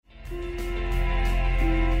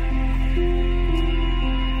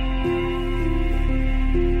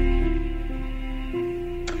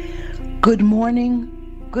Good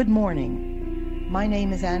morning, good morning. My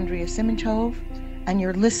name is Andrea Simantov, and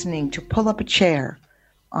you're listening to Pull Up a Chair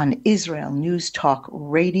on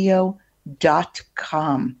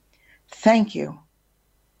IsraelNewsTalkRadio.com. Thank you.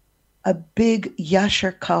 A big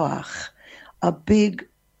yasher koach, a big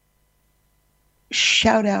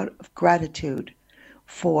shout out of gratitude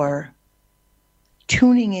for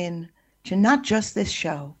tuning in to not just this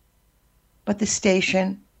show, but the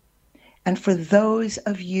station, and for those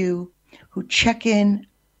of you who check in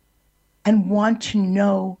and want to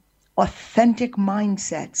know authentic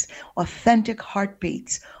mindsets, authentic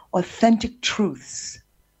heartbeats, authentic truths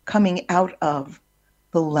coming out of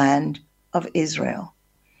the land of Israel.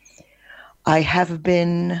 I have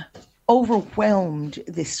been overwhelmed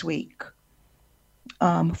this week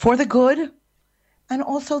for the good and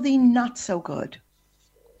also the not so good.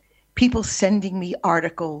 People sending me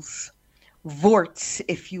articles, vorts,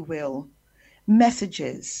 if you will,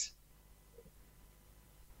 messages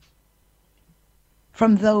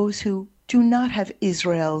from those who do not have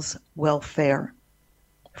Israel's welfare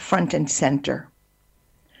front and center,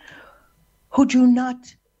 who do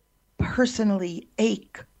not personally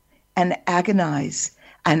ache and agonize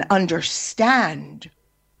and understand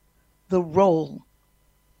the role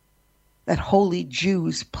that holy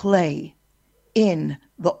Jews play in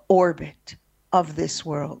the orbit of this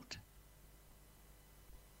world.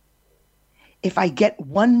 If I get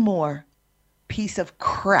one more piece of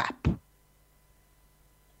crap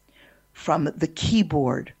from the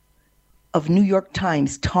keyboard of New York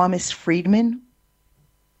Times Thomas Friedman,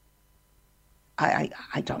 I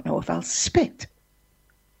don't know if I'll spit.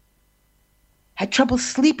 Had trouble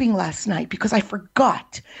sleeping last night because I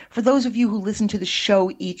forgot. For those of you who listen to the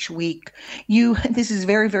show each week, this is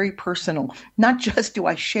very, very personal. Not just do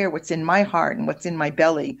I share what's in my heart and what's in my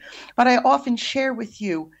belly, but I often share with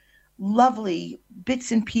you lovely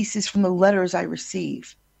bits and pieces from the letters I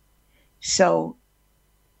receive. So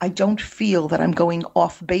I don't feel that I'm going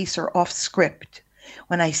off base or off script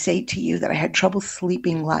when I say to you that I had trouble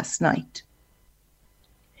sleeping last night.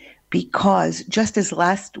 Because just as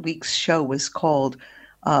last week's show was called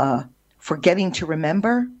Forgetting to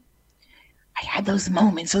Remember, I had those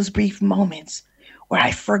moments, those brief moments where I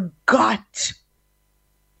forgot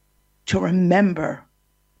to remember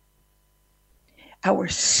our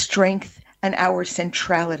strength and our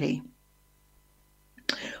centrality.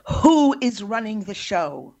 Who is running the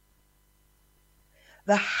show?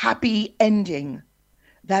 The happy ending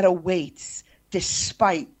that awaits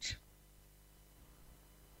despite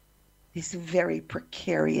this very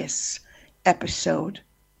precarious episode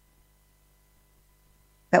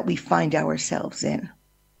that we find ourselves in.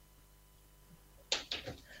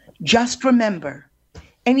 Just remember,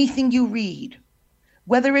 anything you read,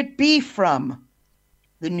 whether it be from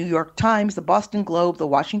the New York Times, the Boston Globe, the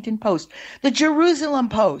Washington Post, the Jerusalem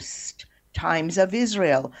Post, Times of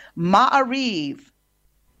Israel, Ma'ariv,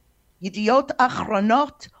 Yediot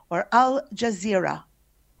Achronot, or Al Jazeera,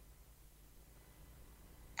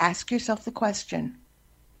 ask yourself the question,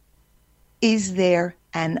 is there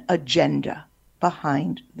an agenda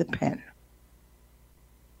behind the pen?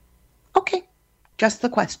 Okay, just the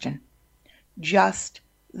question. Just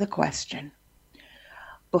the question.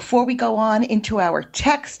 Before we go on into our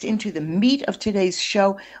text, into the meat of today's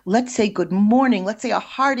show, let's say good morning. Let's say a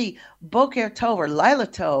hearty Boker Tov or Laila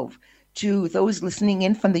Tov to those listening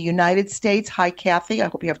in from the United States. Hi, Kathy. I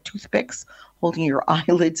hope you have toothpicks holding your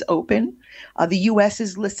eyelids open. The U.S.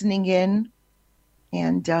 is listening in.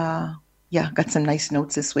 And got some nice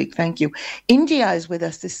notes this week. Thank you. India is with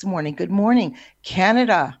us this morning. Good morning.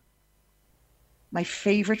 Canada, my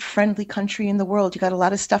favorite friendly country in the world. You got a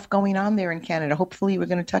lot of stuff going on there in Canada. Hopefully we're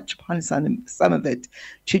going to touch upon some of it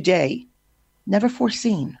today. Never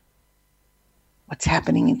foreseen what's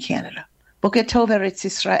happening in Canada. Boker Tov Eretz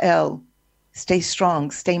Israel. Stay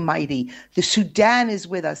strong, stay mighty. The Sudan is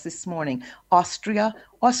with us this morning. Austria,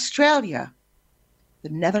 Australia. The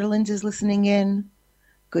Netherlands is listening in.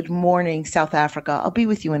 Good morning, South Africa. I'll be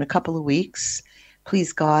with you in a couple of weeks.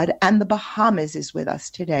 Please God. And the Bahamas is with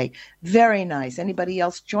us today. Very nice. Anybody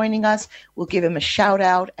else joining us, we'll give him a shout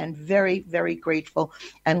out and very, very grateful.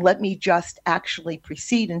 And let me just actually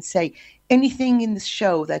proceed and say anything in the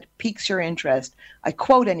show that piques your interest. I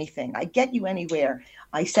quote anything. I get you anywhere.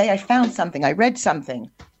 I say I found something. I read something.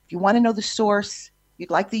 If you want to know the source,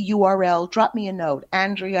 you'd like the URL, drop me a note.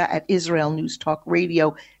 Andrea at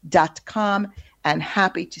IsraelNewsTalkRadio.com, and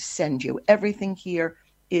happy to send you. Everything here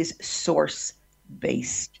is source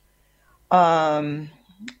based.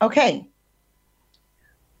 Okay.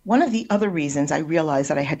 One of the other reasons I realized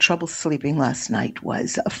that I had trouble sleeping last night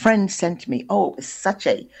was a friend sent me, it was such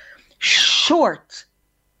a short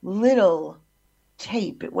little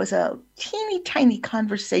tape. It was a teeny tiny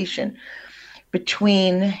conversation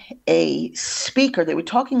between a speaker. They were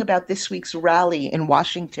talking about this week's rally in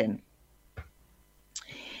Washington.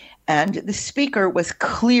 And the speaker was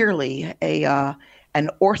clearly an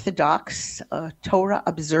Orthodox, Torah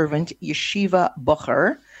observant yeshiva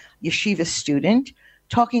bocher, yeshiva student,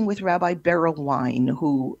 talking with Rabbi Beryl Wein,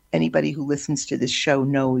 who anybody who listens to this show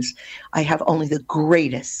knows I have only the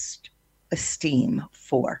greatest esteem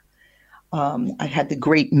for. I had the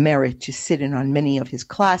great merit to sit in on many of his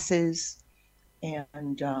classes,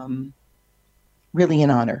 and really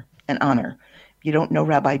an honor. If you don't know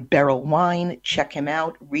Rabbi Beryl Wein, check him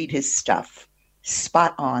out, read his stuff.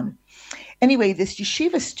 Spot on. Anyway, this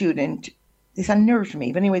yeshiva student, this unnerved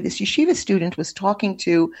me, but anyway, this yeshiva student was talking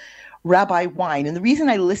to Rabbi Wein, and the reason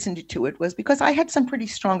I listened to it was because I had some pretty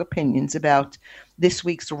strong opinions about this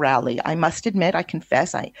week's rally. I must admit, I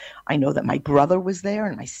confess, I know that my brother was there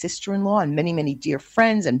and my sister-in-law and many, many dear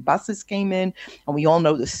friends, and buses came in, and we all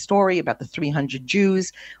know the story about the 300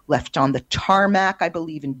 Jews left on the tarmac, I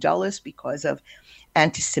believe, in Dulles because of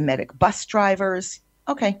anti-Semitic bus drivers.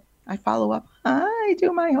 Okay, I follow up. I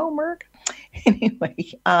do my homework. Anyway,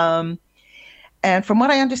 and from what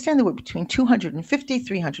I understand, there were between 250,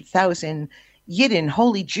 300,000 Yidden,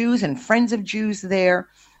 holy Jews and friends of Jews there.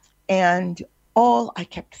 And all I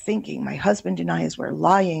kept thinking, my husband and I, as we're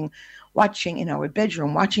lying, watching in our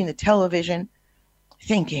bedroom, watching the television,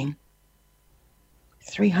 thinking,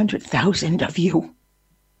 300,000 of you.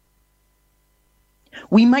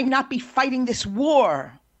 We might not be fighting this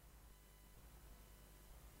war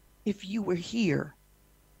if you were here,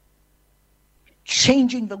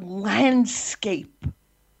 changing the landscape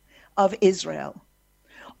of Israel,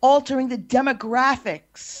 altering the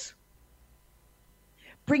demographics,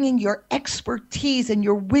 bringing your expertise and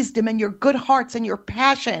your wisdom and your good hearts and your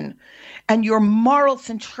passion and your moral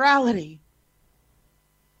centrality,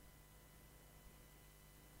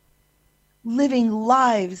 living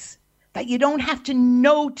lives that you don't have to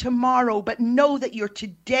know tomorrow, but know that your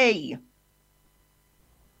today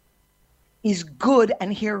is good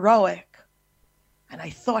and heroic. And I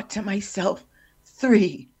thought to myself,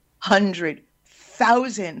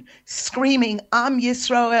 300,000 screaming, Am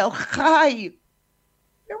Yisrael Chai.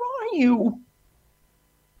 Where are you?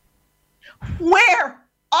 Where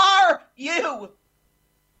are you?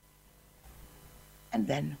 And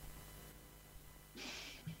then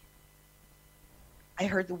I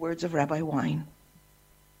heard the words of Rabbi Wein,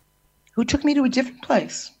 who took me to a different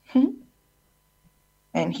place.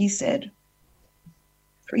 And he said,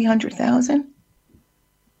 300,000?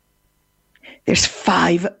 There's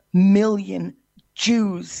 5 million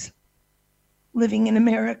Jews living in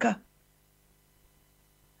America.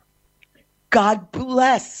 God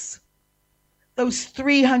bless those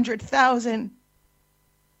 300,000.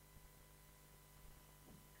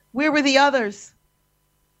 Where were the others?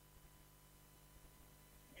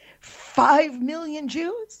 5 million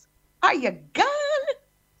Jews? Are you gone?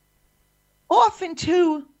 Off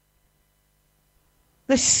into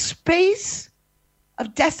the space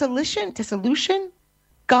of dissolution,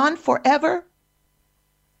 gone forever,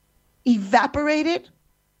 evaporated,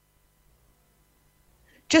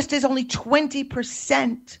 just as only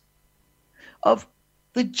 20% of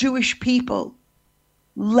the Jewish people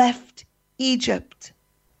left Egypt.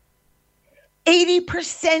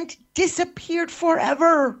 80% disappeared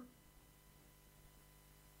forever.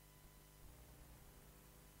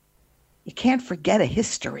 You can't forget a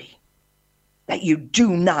history that you do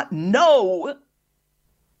not know.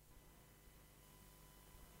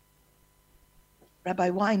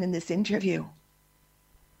 Rabbi Wein in this interview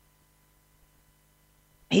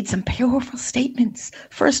made some powerful statements.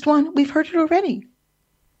 First one, we've heard it already.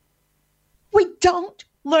 We don't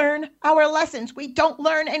learn our lessons. We don't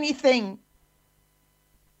learn anything.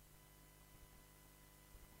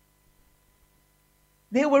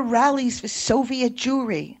 There were rallies for Soviet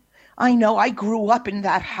Jewry. I know, I grew up in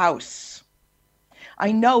that house.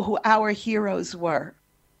 I know who our heroes were.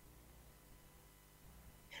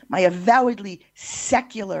 My avowedly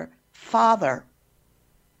secular father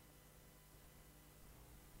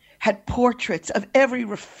had portraits of every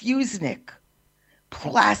refusenik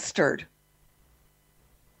plastered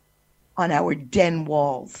on our den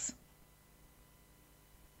walls.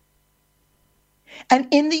 And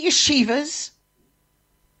in the yeshivas,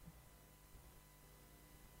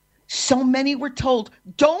 so many were told,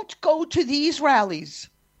 don't go to these rallies.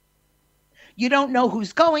 You don't know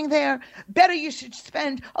who's going there. Better you should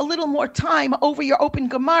spend a little more time over your open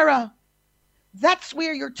Gemara. That's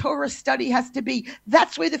where your Torah study has to be.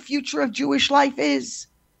 That's where the future of Jewish life is.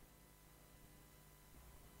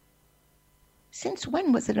 Since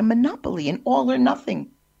when was it a monopoly, an all or nothing?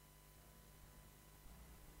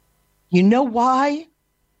 You know why?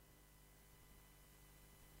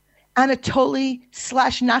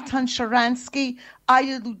 Anatoly/Natan Sharansky,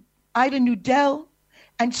 Ida Nudel,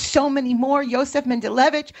 and so many more, Yosef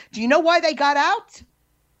Mendelevich. Do you know why they got out?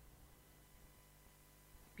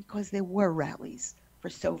 Because there were rallies for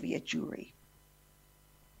Soviet Jewry.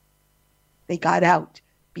 They got out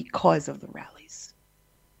because of the rallies.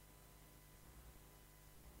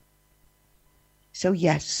 So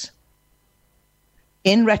yes,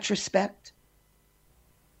 in retrospect,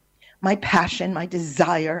 my passion, my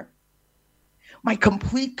desire, my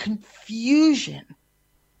complete confusion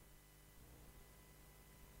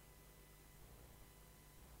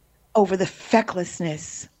over the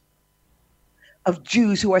fecklessness of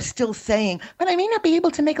Jews who are still saying, but I may not be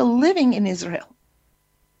able to make a living in Israel.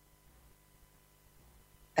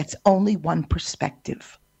 That's only one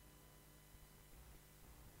perspective.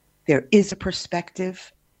 There is a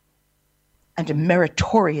perspective, and a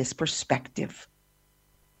meritorious perspective,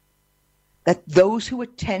 that those who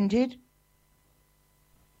attended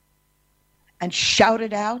and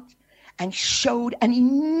shouted out and showed an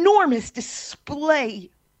enormous display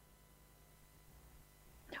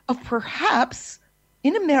of perhaps,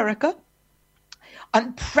 in America,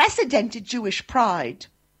 unprecedented Jewish pride.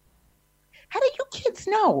 How did you kids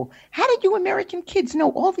know? How did you American kids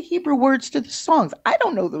know all the Hebrew words to the songs? I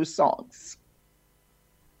don't know those songs.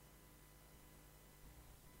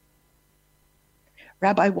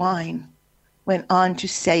 Rabbi Wein went on to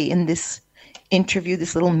say in this interview,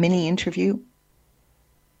 this little mini interview,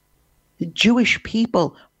 the Jewish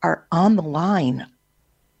people are on the line.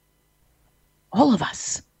 All of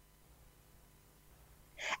us.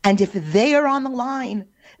 And if they are on the line,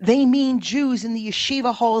 they mean Jews in the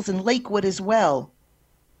yeshiva halls in Lakewood as well.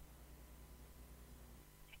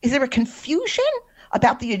 Is there a confusion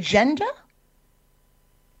about the agenda?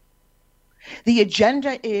 The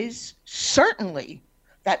agenda is certainly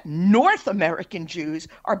that North American Jews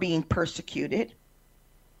are being persecuted.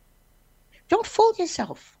 Don't fool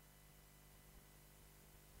yourself.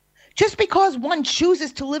 Just because one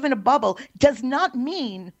chooses to live in a bubble does not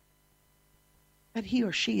mean that he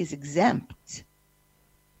or she is exempt.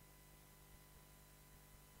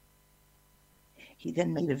 He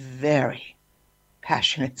then made a very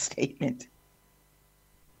passionate statement.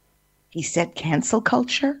 He said, cancel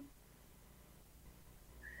culture?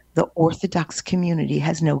 The Orthodox community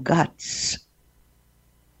has no guts.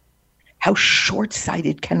 How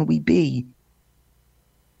short-sighted can we be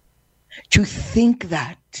to think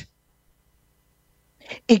that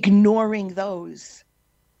ignoring those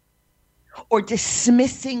or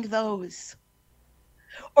dismissing those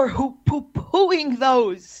or poo-pooing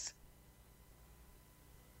those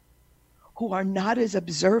who are not as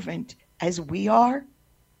observant as we are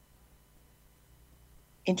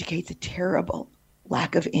indicates a terrible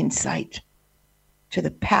lack of insight to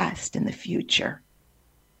the past and the future.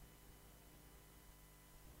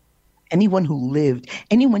 Anyone who lived,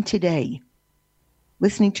 anyone today,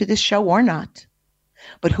 listening to this show or not,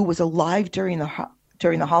 but who was alive during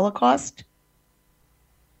the Holocaust,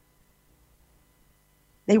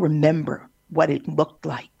 they remember what it looked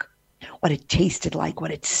like, what it tasted like,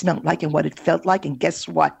 what it smelled like, and what it felt like. And guess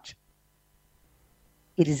what?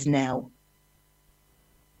 It is now.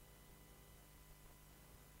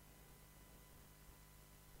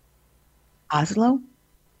 Oslo?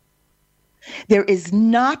 There is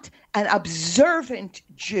not an observant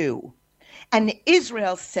Jew, an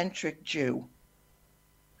Israel-centric Jew,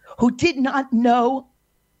 who did not know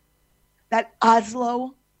that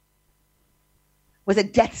Oslo was a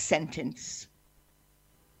death sentence.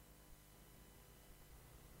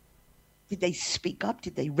 Did they speak up?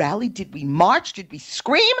 Did they rally? Did we march? Did we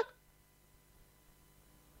scream?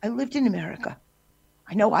 I lived in America.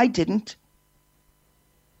 I know I didn't.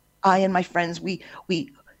 I and my friends, we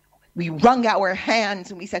wrung our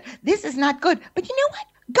hands and we said, this is not good. But you know what?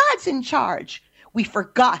 God's in charge. We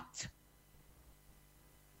forgot.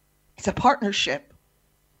 It's a partnership.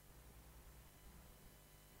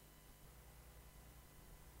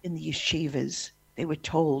 In the yeshivas, they were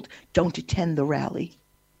told, don't attend the rally.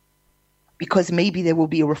 Because maybe there will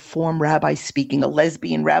be a reform rabbi speaking, a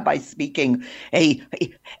lesbian rabbi speaking,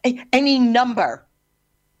 any number.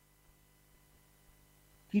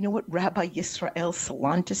 Do you know what Rabbi Yisrael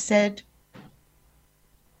Salanta said?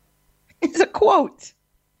 It's a quote.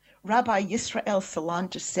 Rabbi Yisrael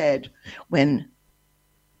Salanta said when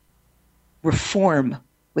reform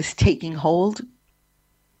was taking hold,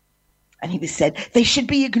 and he said, they should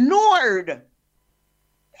be ignored.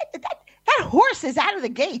 That horse is out of the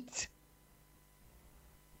gate.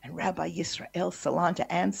 And Rabbi Yisrael Salanta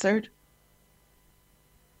answered,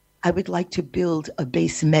 I would like to build a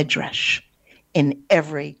base medrash in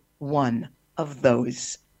every one of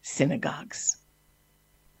those synagogues.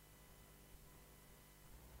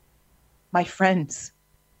 My friends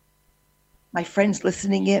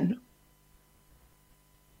listening in,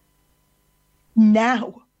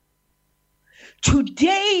 now,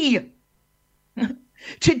 today,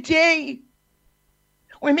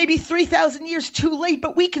 or maybe 3,000 years too late,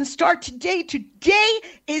 but we can start today. Today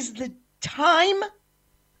is the time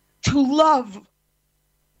to love,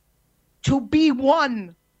 to be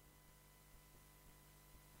one.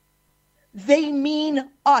 They mean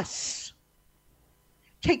us.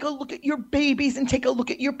 Take a look at your babies and take a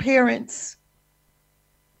look at your parents.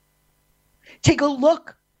 Take a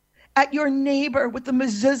look at your neighbor with the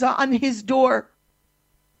mezuzah on his door.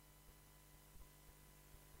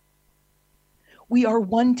 We are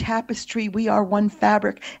one tapestry. We are one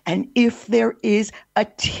fabric. And if there is a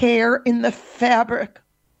tear in the fabric,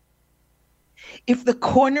 if the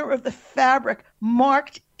corner of the fabric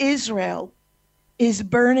marked Israel is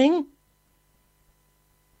burning,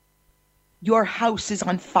 your house is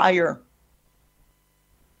on fire.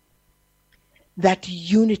 That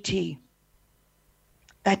unity,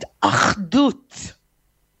 that achdut,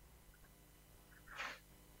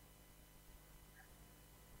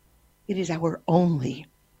 it is our only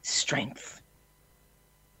strength.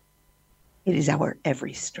 It is our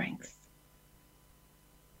every strength.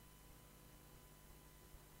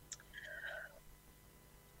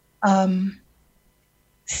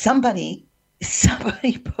 Somebody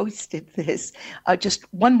posted this. Just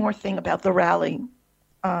one more thing about the rally.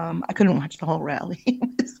 I couldn't watch the whole rally.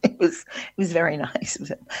 It was very nice. It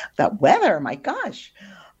was that weather. My gosh,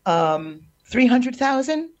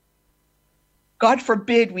 300,000. God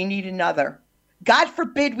forbid we need another. God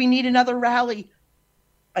forbid we need another rally.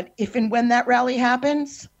 But if and when that rally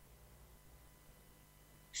happens,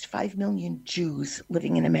 there's 5 million Jews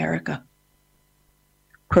living in America.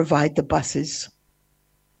 Provide the buses.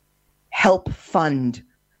 Help fund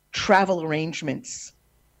travel arrangements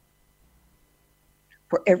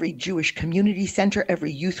for every Jewish community center,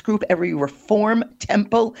 every youth group, every reform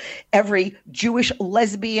temple, every Jewish,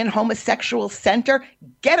 lesbian, homosexual center.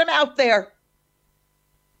 Get them out there.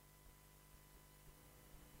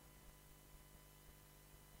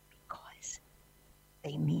 Because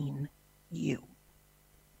they mean you.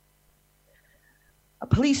 A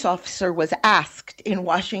police officer was asked in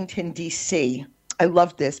Washington, D.C. I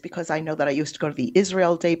love this because I know that I used to go to the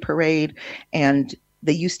Israel Day parade, and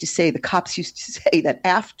they used to say, the cops used to say that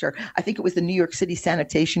after, I think it was the New York City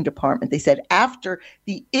Sanitation Department, they said after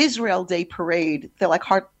the Israel Day parade, they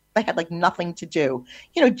had like nothing to do.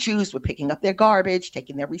 You know, Jews were picking up their garbage,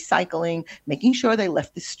 taking their recycling, making sure they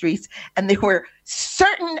left the streets, and there were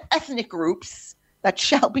certain ethnic groups that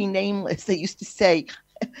shall be nameless. They used to say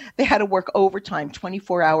they had to work overtime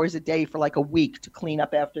 24 hours a day for like a week to clean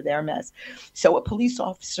up after their mess. So a police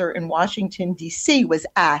officer in Washington, D.C. was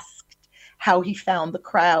asked how he found the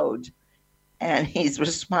crowd. And his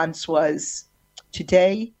response was,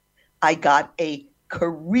 today I got a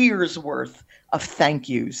career's worth of thank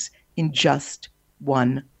yous in just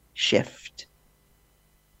one shift.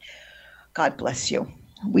 God bless you.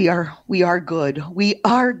 We are good. We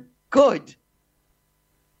are good.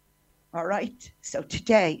 All right. So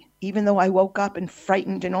today, even though I woke up and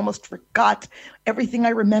frightened and almost forgot everything I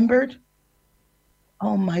remembered,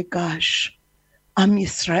 oh my gosh, Am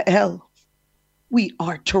Yisrael, we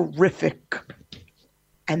are terrific.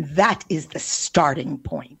 And that is the starting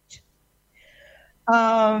point.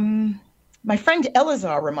 My friend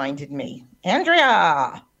Elazar reminded me,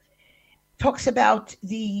 Andrea talks about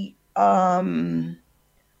the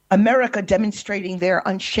America demonstrating their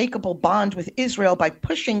unshakable bond with Israel by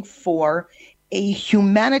pushing for a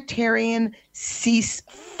humanitarian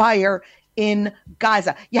ceasefire in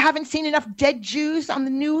Gaza. You haven't seen enough dead Jews on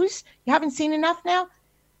the news? You haven't seen enough now?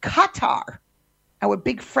 Qatar, our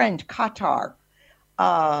big friend Qatar,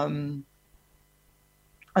 on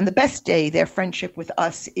the best day, their friendship with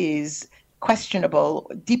us is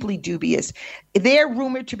questionable, deeply dubious. They're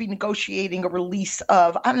rumored to be negotiating a release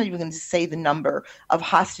of, I'm not even going to say the number of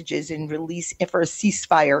hostages in release for a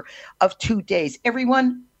ceasefire of 2 days.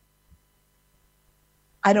 Everyone,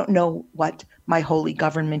 I don't know what my holy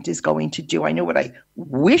government is going to do. I know what I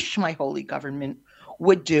wish my holy government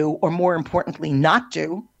would do, or more importantly, not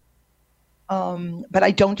do. But I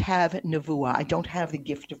don't have nevuah. I don't have the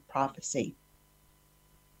gift of prophecy.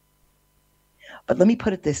 But let me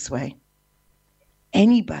put it this way.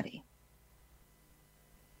 Anybody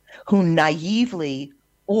who naively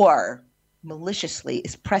or maliciously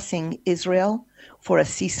is pressing Israel for a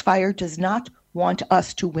ceasefire does not want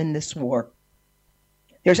us to win this war.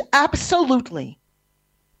 There's absolutely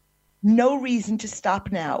no reason to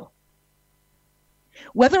stop now.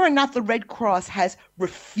 Whether or not the Red Cross has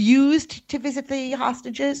refused to visit the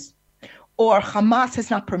hostages, or Hamas has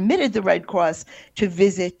not permitted the Red Cross to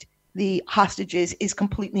visit the hostages, is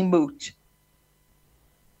completely moot.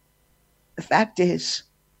 The fact is,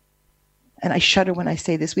 and I shudder when I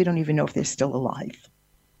say this, we don't even know if they're still alive.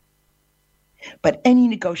 But any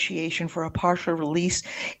negotiation for a partial release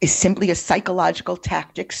is simply a psychological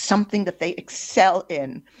tactic, something that they excel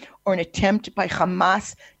in, or an attempt by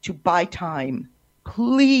Hamas to buy time.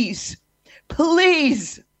 Please,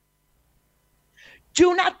 please,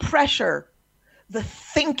 do not pressure the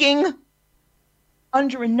thinking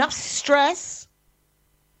under enough stress.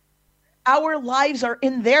 Our lives are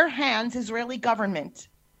in their hands, Israeli government,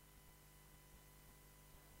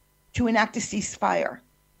 to enact a ceasefire.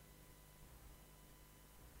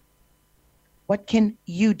 What can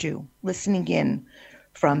you do, listening in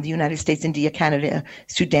from the United States, India, Canada,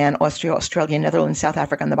 Sudan, Austria, Australia, Netherlands, South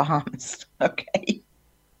Africa, and the Bahamas? Okay.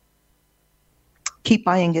 Keep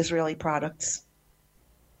buying Israeli products.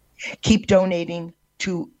 Keep donating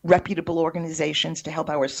to reputable organizations to help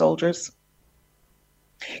our soldiers.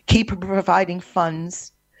 Keep providing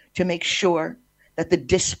funds to make sure that the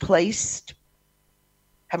displaced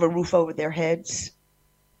have a roof over their heads.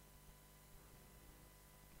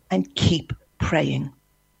 And keep praying.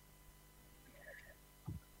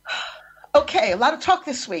 Okay, a lot of talk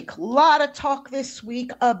this week.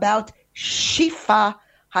 About Shifa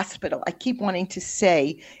Hospital. I keep wanting to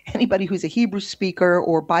say, anybody who's a Hebrew speaker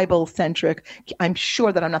or Bible-centric, I'm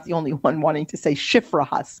sure that I'm not the only one wanting to say Shifra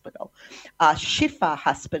Hospital. Shifa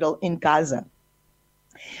Hospital in Gaza.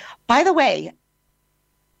 By the way,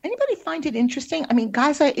 anybody find it interesting? I mean,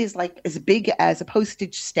 Gaza is like as big as a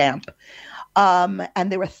postage stamp.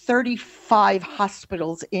 And there are 35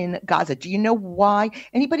 hospitals in Gaza. Do you know why?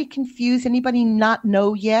 Anybody confused? Anybody not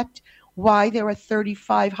know yet why there are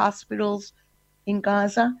 35 hospitals in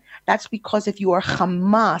Gaza? That's because if you are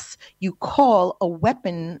Hamas, you call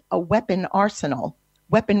weaponry arsenal,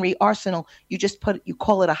 you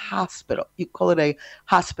call it a hospital. You call it a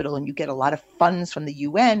hospital, and you get a lot of funds from the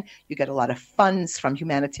UN, you get a lot of funds from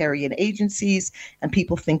humanitarian agencies, and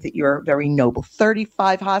people think that you're very noble.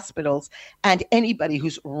 35 hospitals, and anybody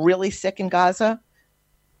who's really sick in Gaza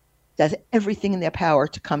does everything in their power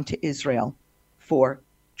to come to Israel for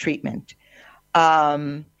treatment.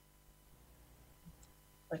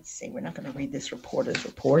 Let's see, we're not going to read this reporter's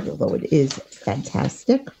report, although it is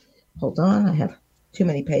fantastic. Hold on, I have too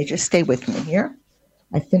many pages. Stay with me here.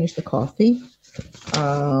 I finished the coffee.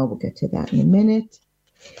 We'll get to that in a minute.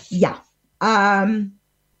 Yeah.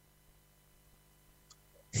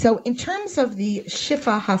 So in terms of the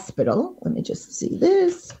Shifa Hospital, let me just see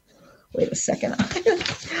this. Wait a second.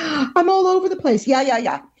 I'm all over the place.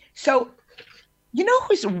 Yeah. So you know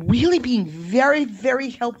who's really being very,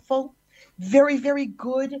 very helpful? Very, very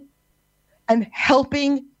good and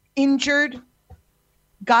helping injured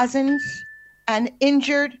Gazans and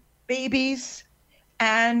injured babies.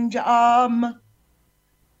 And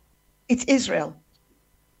it's Israel.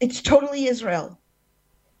 It's totally Israel.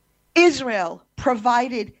 Israel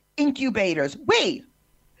provided incubators.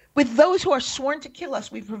 With those who are sworn to kill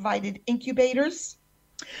us, we've provided incubators.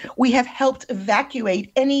 We have helped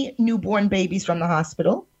evacuate any newborn babies from the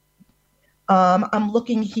hospital. I'm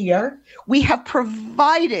looking here. We have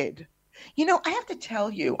provided, I have to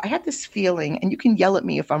tell you, I have this feeling, and you can yell at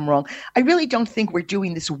me if I'm wrong. I really don't think we're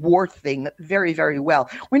doing this war thing very, very well.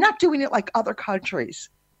 We're not doing it like other countries.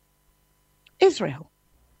 Israel.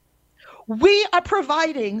 We are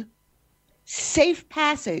providing safe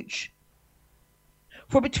passage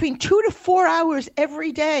for between 2 to 4 hours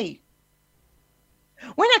every day.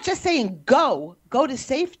 We're not just saying go to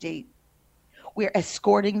safety. We're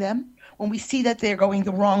escorting them. When we see that they're going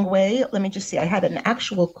the wrong way, let me just see. I had an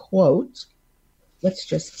actual quote. Let's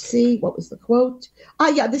just see. What was the quote?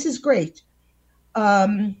 Yeah, this is great.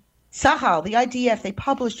 Sahal, the IDF, they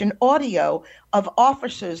published an audio of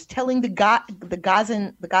officers telling the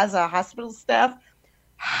Gaza hospital staff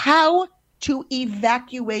how to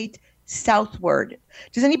evacuate southward.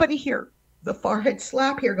 Does anybody hear the forehead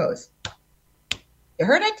slap? Here goes. You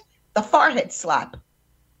heard it? The forehead slap.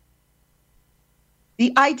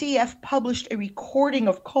 The IDF published a recording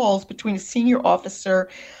of calls between a senior officer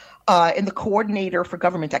in the Coordinator for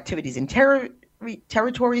Government Activities in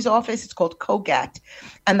Territories office. It's called COGAT.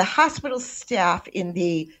 And the hospital staff in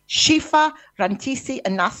the Shifa, Rantisi,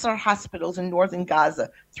 and Nasser hospitals in northern Gaza,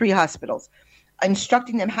 3 hospitals,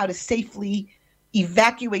 instructing them how to safely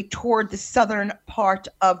evacuate toward the southern part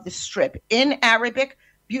of the Strip in Arabic,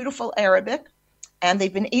 beautiful Arabic. And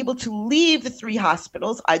they've been able to leave the 3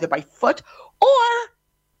 hospitals either by foot or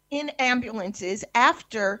in ambulances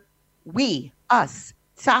after us,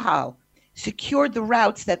 Tzahal, secured the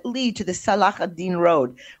routes that lead to the Salah ad-Din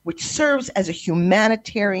Road, which serves as a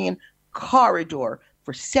humanitarian corridor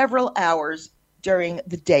for several hours during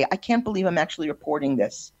the day. I can't believe I'm actually reporting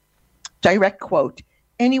this. Direct quote,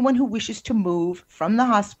 anyone who wishes to move from the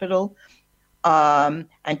hospital and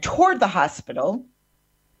toward the hospital,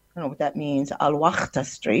 I don't know what that means, Al-Wakhta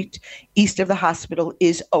Street, east of the hospital,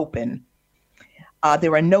 is open.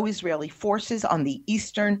 There are no Israeli forces on the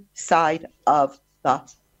eastern side of the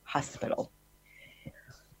hospital.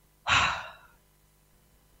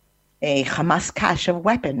 A Hamas cache of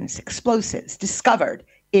weapons, explosives, discovered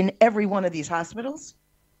in every one of these hospitals,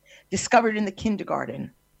 discovered in the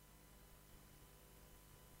kindergarten.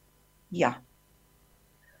 Yeah.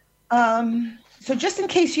 So just in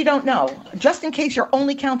case you don't know, just in case you're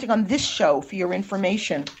only counting on this show for your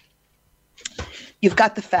information, you've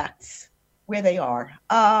got the facts where they are.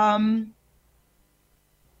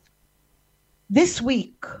 This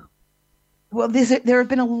week, well, there have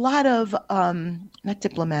been a lot of not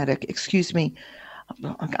diplomatic. Excuse me,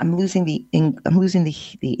 I'm losing the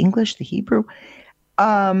English, the Hebrew,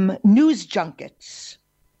 news junkets.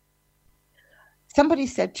 Somebody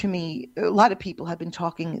said to me, a lot of people have been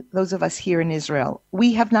talking, those of us here in Israel,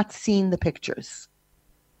 we have not seen the pictures.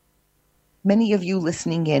 Many of you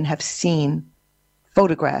listening in have seen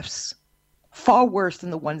photographs, far worse than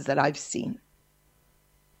the ones that I've seen.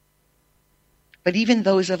 But even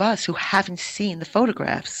those of us who haven't seen the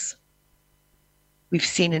photographs, we've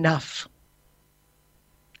seen enough.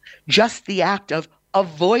 Just the act of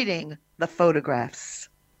avoiding the photographs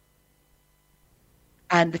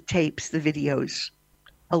and the tapes, the videos,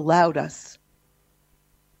 allowed us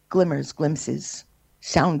glimmers, glimpses,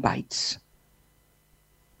 sound bites.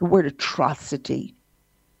 The word atrocity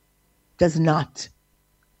does not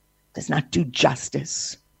do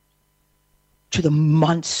justice to the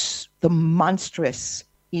monstrous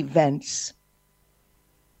events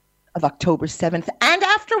of October 7th and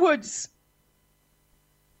afterwards.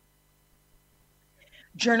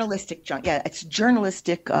 Journalistic junkets.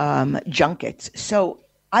 So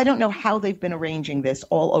I don't know how they've been arranging this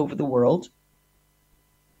all over the world,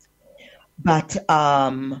 but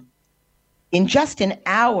in just an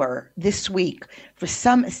hour this week,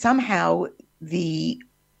 somehow the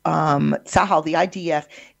Tzahal, the IDF,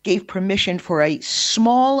 gave permission for a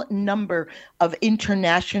small number of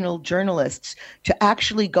international journalists to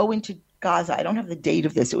actually go into Gaza. I don't have the date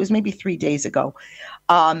of this. It was maybe 3 days ago.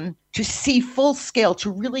 To see full scale, to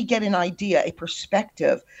really get an idea, a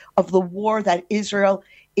perspective of the war that Israel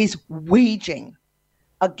is waging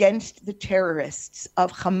against the terrorists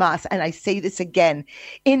of Hamas. And I say this again,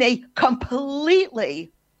 in a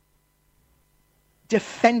completely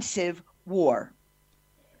defensive war.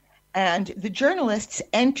 And the journalists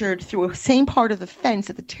entered through the same part of the fence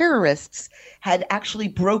that the terrorists had actually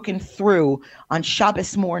broken through on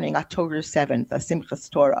Shabbos morning, October 7th, Simchas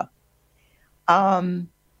Torah.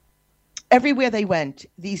 Everywhere they went,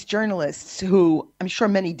 these journalists, who I'm sure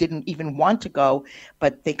many didn't even want to go,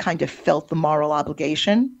 but they kind of felt the moral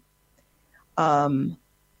obligation,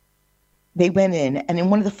 they went in. And in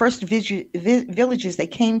one of the first villages they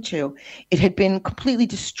came to, it had been completely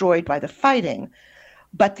destroyed by the fighting.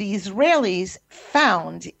 But the Israelis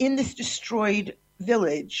found in this destroyed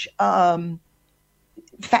village, that's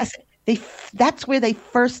where they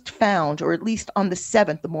first found, or at least on the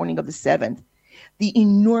 7th, the morning of the 7th, the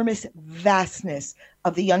enormous vastness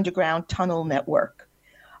of the underground tunnel network.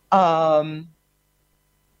 And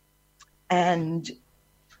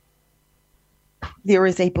there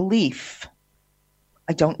is a belief,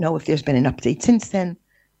 I don't know if there's been an update since then,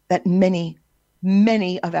 that many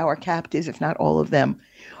of our captives, if not all of them,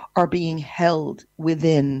 are being held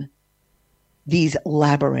within these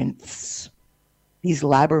labyrinths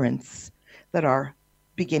that are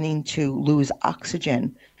beginning to lose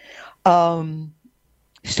oxygen.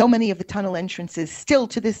 So many of the tunnel entrances still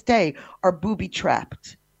to this day are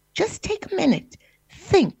booby-trapped. Just take a minute,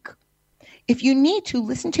 think. If you need to,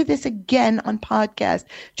 listen to this again on podcast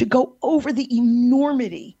to go over the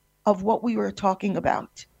enormity of what we were talking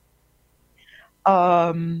about.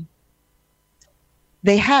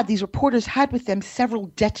 These reporters had with them several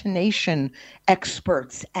detonation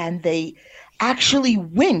experts, and they actually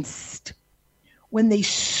winced when they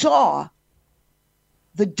saw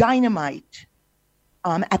the dynamite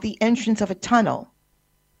at the entrance of a tunnel.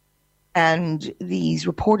 And these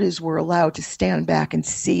reporters were allowed to stand back and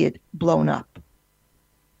see it blown up.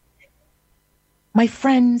 My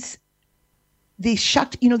friends,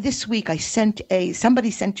 this week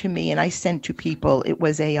somebody sent to me and I sent to people. It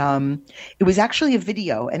was actually a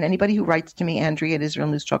video, and anybody who writes to me, Andrea at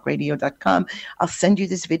IsraelNewsTalkRadio.com, I'll send you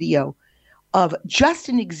this video of just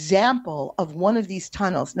an example of one of these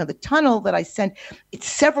tunnels. Now, the tunnel that I sent, it's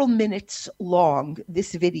several minutes long,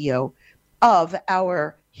 this video of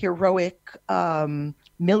our heroic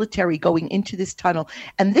military going into this tunnel.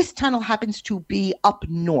 And this tunnel happens to be up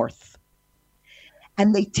north.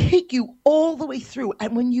 And they take you all the way through.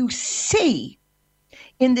 And when you see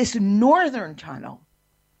in this northern tunnel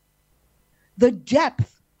the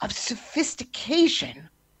depth of sophistication,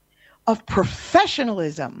 of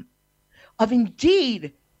professionalism, of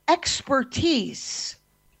indeed expertise,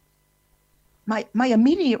 my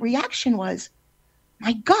immediate reaction was,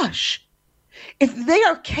 my gosh, if they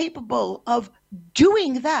are capable of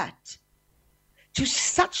doing that to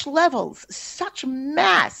such levels, such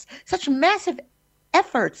massive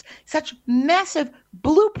efforts, such massive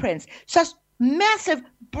blueprints, such massive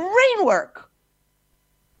brain work,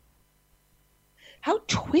 how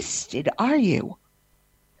twisted are you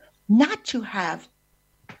not to have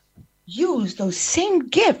used those same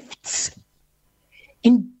gifts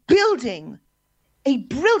in building a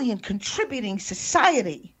brilliant, contributing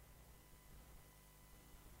society?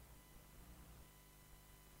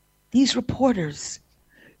 These reporters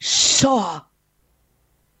saw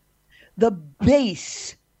the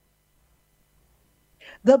base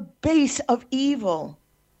of evil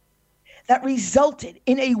that resulted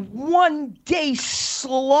in a one-day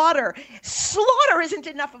slaughter. Slaughter isn't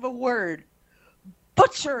enough of a word.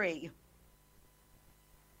 Butchery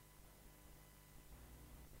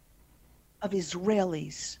of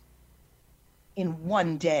Israelis in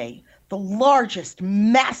one day. The largest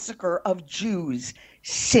massacre of Jews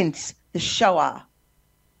since the Shoah.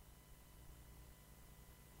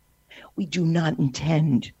 We do not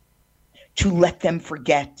intend to let them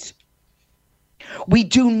forget. We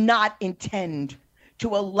do not intend to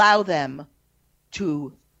allow them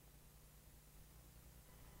to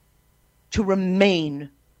remain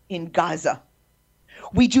in Gaza.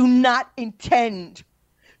 We do not intend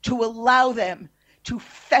to allow them to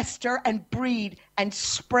fester and breed and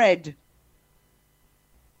spread.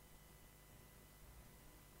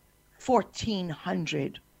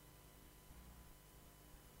 1,400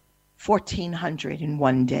 in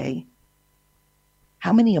one day.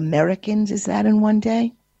 How many Americans is that in one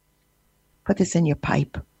day? Put this in your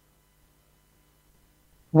pipe.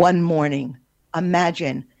 One morning,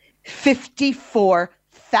 imagine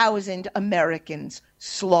 54,000 Americans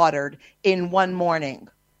slaughtered in one morning.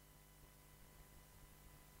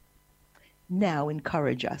 Now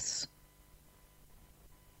encourage us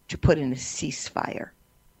to put in a ceasefire.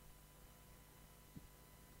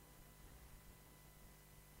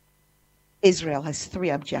 Israel has three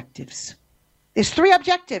objectives. There's three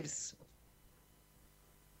objectives.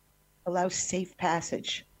 Allow safe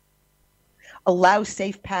passage. Allow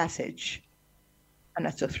safe passage. I'm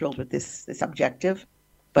not so thrilled with this objective,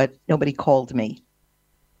 but nobody called me.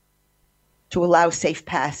 To allow safe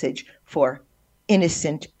passage for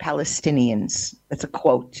innocent Palestinians. That's a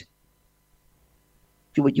quote.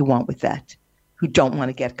 Do what you want with that. Who don't want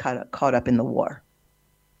to get caught up in the war.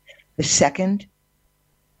 The second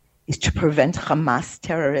is to prevent Hamas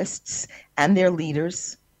terrorists and their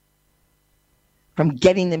leaders from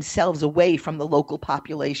getting themselves away from the local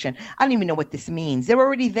population. I don't even know what this means. They're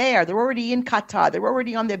already there. They're already in Qatar. They're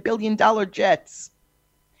already on their billion-dollar jets.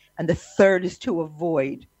 And the third is to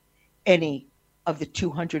avoid any of the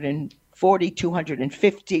 240,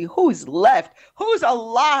 250, who's left, who's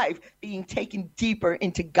alive, being taken deeper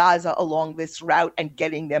into Gaza along this route and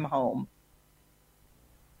getting them home.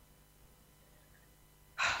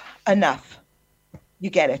 Enough.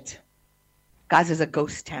 You get it. Gaza's a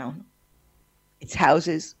ghost town. Its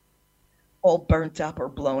houses all burnt up or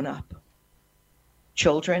blown up.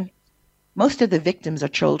 Children. Most of the victims are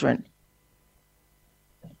children.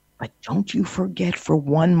 But don't you forget for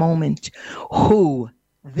one moment who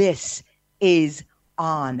this is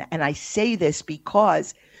on. And I say this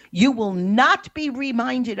because you will not be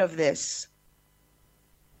reminded of this,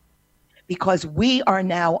 because we are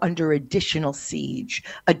now under additional siege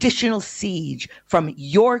from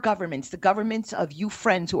your governments, the governments of you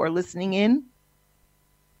friends who are listening in,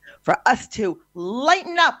 for us to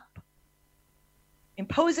lighten up,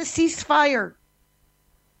 impose a ceasefire.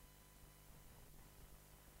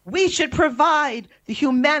 We should provide the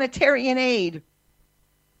humanitarian aid.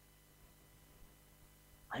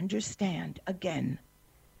 Understand, again,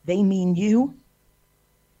 they mean you.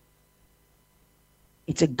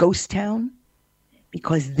 It's a ghost town.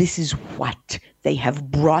 because this is what they have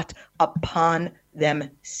brought upon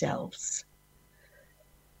themselves.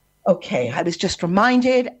 Okay, I was just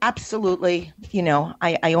reminded, absolutely,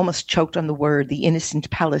 I almost choked on the word, the innocent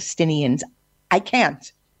Palestinians. I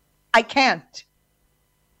can't.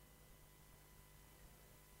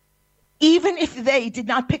 Even if they did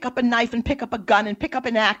not pick up a knife and pick up a gun and pick up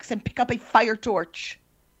an axe and pick up a fire torch,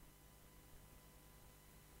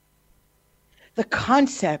 the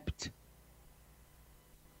concept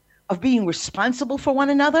of being responsible for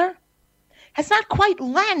one another has not quite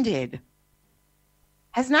landed,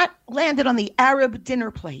 on the Arab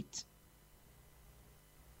dinner plate.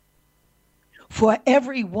 For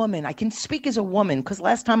every woman, I can speak as a woman, because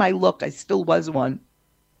last time I looked, I still was one.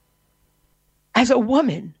 As a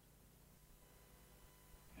woman,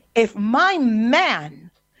 if my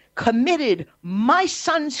man committed my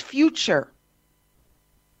son's future,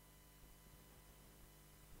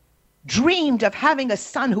 dreamed of having a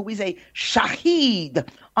son who is a shaheed,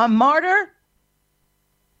 a martyr,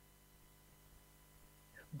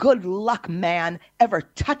 good luck, man, ever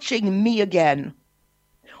touching me again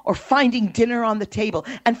or finding dinner on the table.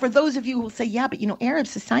 And for those of you who will say, yeah, but Arab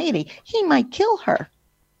society, he might kill her.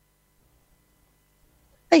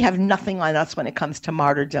 They have nothing on us when it comes to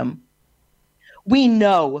martyrdom. We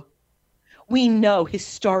know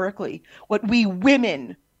historically what we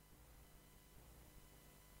women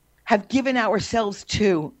have given ourselves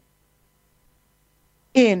to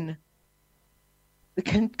in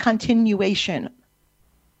the continuation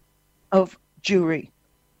of Jewry.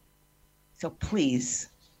 So please,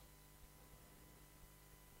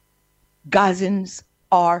 Gazans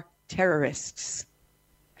are terrorists.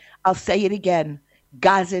 I'll say it again.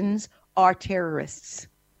 Gazans are terrorists.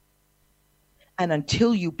 And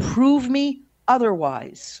until you prove me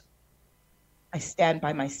otherwise, I stand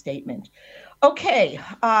by my statement. Okay.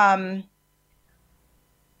 Canada.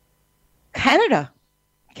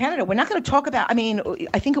 We're not going to talk about,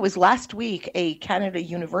 I think it was last week, a Canada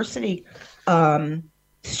university,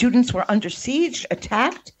 students were under siege,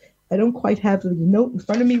 attacked. I don't quite have the note in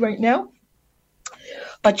front of me right now.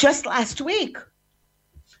 But just last week,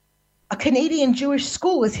 a Canadian Jewish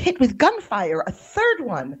school was hit with gunfire, a third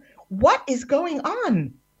one. What is going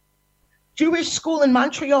on? Jewish school in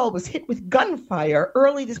Montreal was hit with gunfire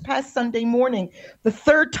early this past Sunday morning. The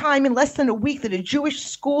third time in less than a week that a Jewish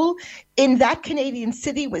school in that Canadian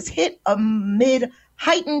city was hit amid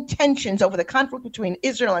heightened tensions over the conflict between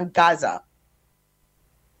Israel and Gaza.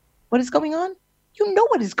 What is going on? You know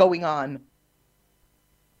what is going on.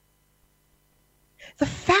 The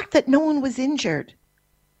fact that no one was injured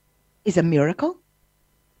is a miracle.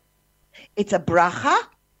 It's a bracha.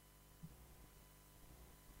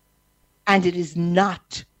 And it is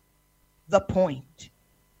not the point.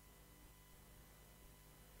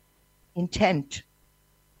 Intent.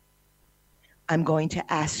 I'm going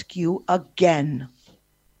to ask you again.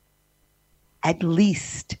 At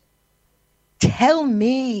least tell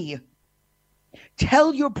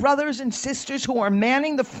your brothers and sisters who are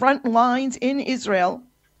manning the front lines in Israel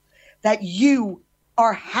that you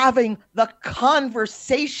are having the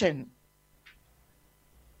conversation.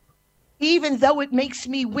 Even though it makes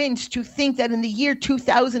me wince to think that in the year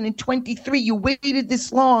 2023, you waited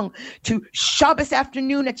this long to Shabbos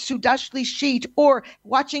afternoon at Sudash Lishit or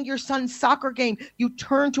watching your son's soccer game, you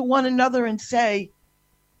turn to one another and say,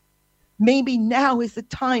 maybe now is the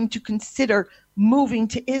time to consider moving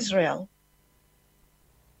to Israel.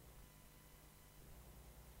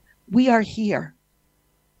 We are here.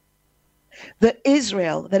 The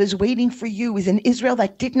Israel that is waiting for you is an Israel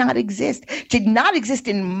that did not exist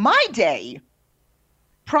in my day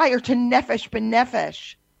prior to Nefesh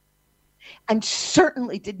B'Nefesh, and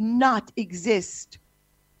certainly did not exist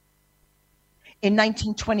in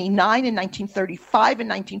 1929, in 1935, in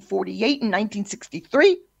 1948, in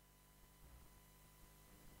 1963.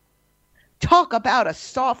 Talk about a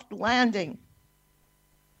soft landing.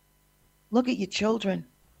 Look at your children.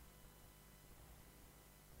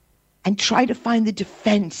 And try to find the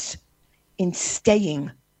defense in staying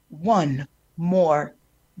one more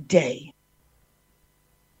day.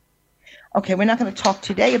 Okay, we're not going to talk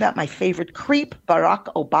today about my favorite creep, Barack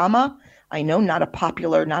Obama. I know, not a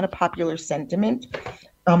popular sentiment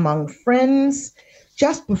among friends.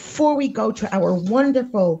 Just before we go to our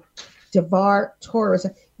wonderful Devar Torah,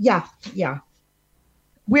 yeah.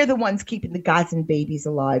 We're the ones keeping the Gazan babies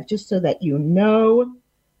alive, just so that you know.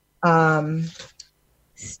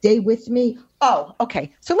 Stay with me. Oh,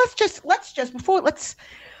 okay. So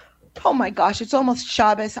oh my gosh, it's almost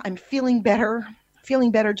Shabbos. I'm feeling better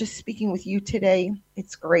just speaking with you today.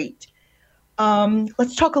 It's great.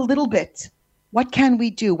 Let's talk a little bit What can we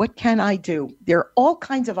do? What can I do? There are all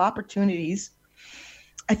kinds of opportunities.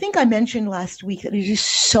 I think I mentioned last week that it is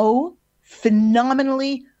so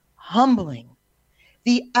phenomenally humbling.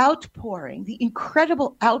 The outpouring, the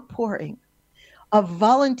incredible outpouring of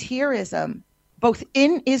volunteerism, both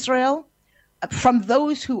in Israel, from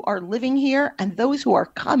those who are living here and those who are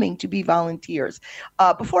coming to be volunteers.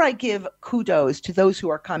 Before I give kudos to those who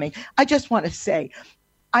are coming, I just want to say,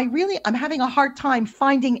 I'm having a hard time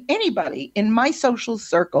finding anybody in my social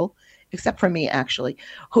circle, except for me actually,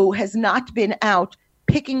 who has not been out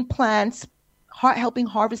picking plants, helping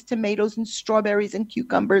harvest tomatoes and strawberries and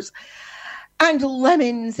cucumbers and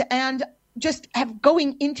lemons, and just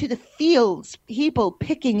going into the fields, people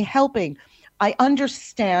picking, helping. I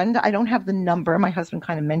understand, I don't have the number, my husband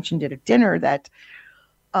kind of mentioned it at dinner, that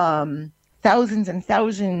thousands and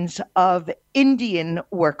thousands of Indian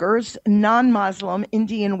workers, non-Muslim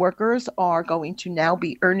Indian workers, are going to now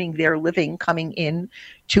be earning their living coming in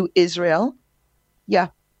to Israel. Yeah,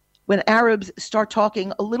 when Arabs start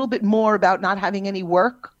talking a little bit more about not having any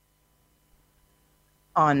work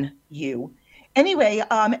on you. Anyway,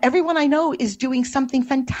 everyone I know is doing something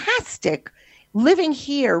fantastic, living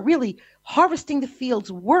here, really harvesting the fields,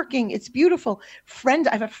 working. It's beautiful. I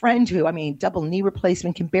have a friend who, double knee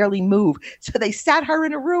replacement, can barely move. So they sat her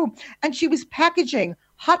in a room and she was packaging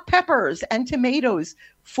hot peppers and tomatoes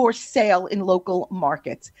for sale in local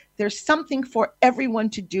markets. There's something for everyone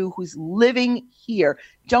to do who's living here.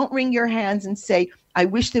 Don't wring your hands and say, I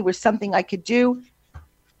wish there was something I could do.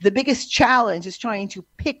 The biggest challenge is trying to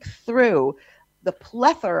pick through the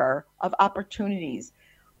plethora of opportunities.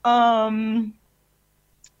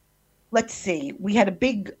 Let's see. We had a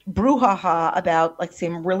big brouhaha about,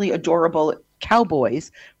 some really adorable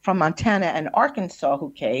cowboys from Montana and Arkansas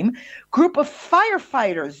who came. Group of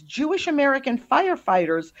firefighters, Jewish American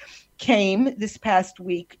firefighters, came this past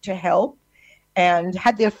week to help and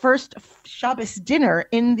had their first Shabbos dinner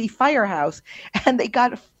in the firehouse. And they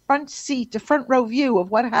got a front row view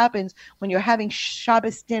of what happens when you're having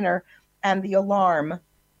Shabbos dinner and the alarm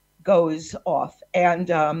goes off.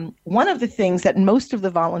 And one of the things that most of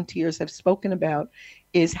the volunteers have spoken about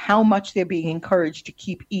is how much they're being encouraged to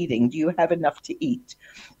keep eating. Do you have enough to eat?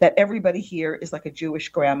 That everybody here is like a Jewish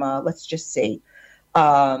grandma. Let's just see.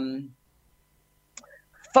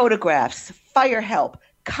 Photographs, fire help,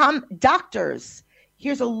 doctors.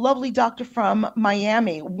 Here's a lovely doctor from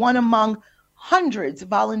Miami, one among hundreds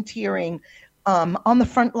volunteering on the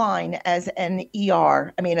front line as an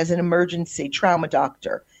as an emergency trauma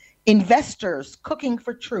doctor. Investors cooking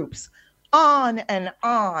for troops, on and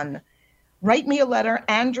on. Write me a letter,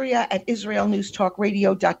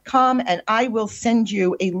 Andrea@IsraelNewsTalkRadio.com, and I will send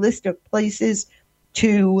you a list of places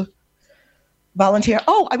to volunteer.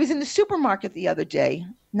 Oh, I was in the supermarket the other day.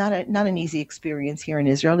 Not an easy experience here in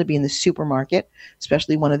Israel to be in the supermarket,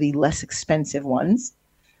 especially one of the less expensive ones.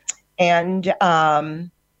 And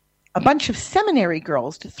a bunch of seminary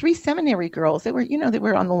girls, 3 seminary girls, they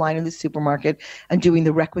were on the line in the supermarket and doing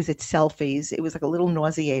the requisite selfies. It was like a little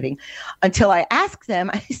nauseating until I asked them,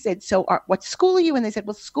 I said, so what school are you in? They said,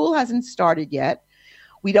 well, school hasn't started yet.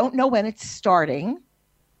 We don't know when it's starting.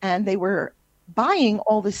 And they were buying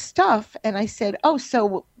all this stuff. And I said, oh,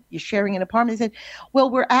 so you're sharing an apartment? They said, well,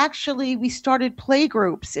 we started play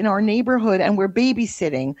groups in our neighborhood and we're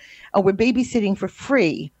babysitting. We're babysitting for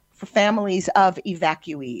free for families of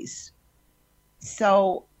evacuees.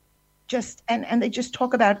 So and they just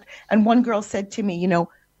talk about, and one girl said to me,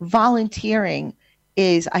 volunteering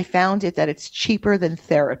I found that it's cheaper than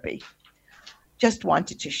therapy. Just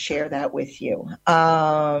wanted to share that with you.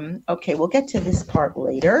 Okay, we'll get to this part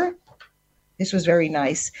later. This was very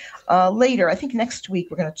nice. Later, I think next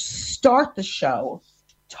week, we're going to start the show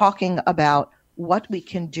talking about what we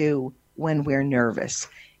can do when we're nervous.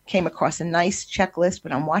 Came across a nice checklist,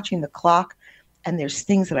 but I'm watching the clock and there's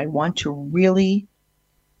things that I want to really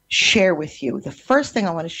share with you. The first thing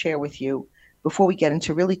I want to share with you before we get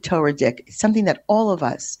into really Torah Dick is something that all of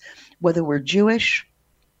us, whether we're Jewish,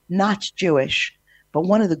 not Jewish, but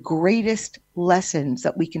one of the greatest lessons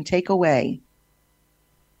that we can take away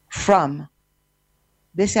from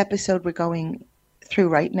this episode we're going through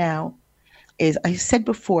right now is, I said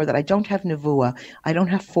before that I don't have nevuah, I don't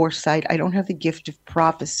have foresight, I don't have the gift of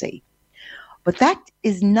prophecy. But that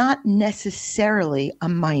is not necessarily a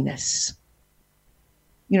minus.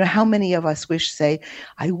 How many of us say,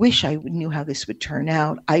 I wish I knew how this would turn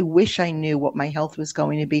out. I wish I knew what my health was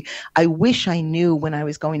going to be. I wish I knew when I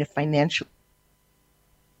was going to financially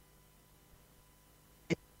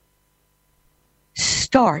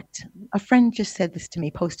start. A friend just said this to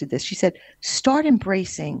me, posted this. She said, start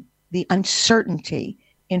embracing the uncertainty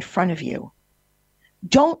in front of you.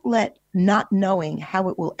 Don't let not knowing how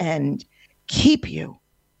it will end keep you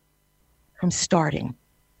from starting.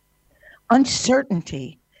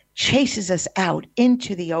 Uncertainty chases us out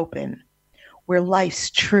into the open where life's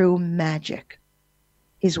true magic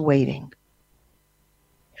is waiting.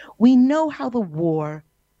 We know how the war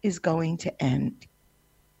is going to end.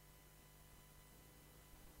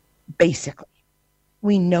 Basically,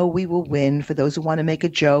 we know we will win. For those who want to make a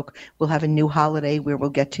joke, we'll have a new holiday where we'll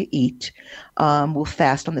get to eat. We'll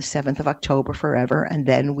fast on the 7th of October forever, and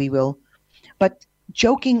then we will. But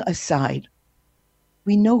joking aside,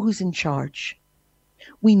 we know who's in charge.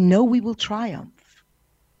 We know we will triumph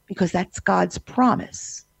because that's God's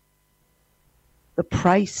promise. The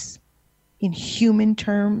price in human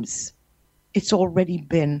terms, it's already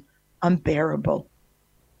been unbearable.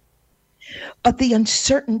 But the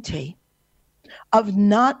uncertainty of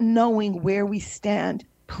not knowing where we stand,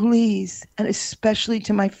 please, and especially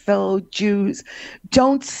to my fellow Jews,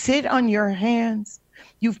 don't sit on your hands.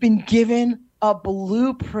 You've been given a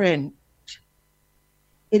blueprint.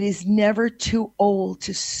 It is never too old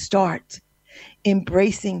to start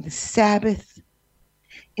embracing the Sabbath,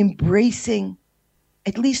 embracing,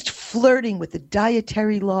 at least flirting with the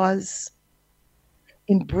dietary laws,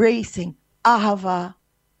 embracing Ahava,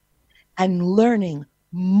 and learning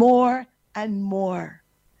more and more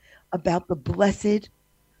about the blessed,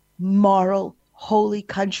 moral, holy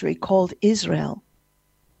country called Israel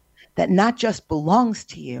that not just belongs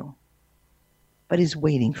to you, but is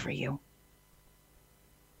waiting for you.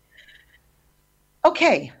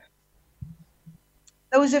 Okay,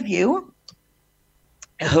 those of you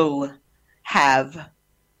who have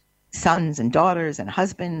sons and daughters and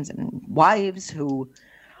husbands and wives who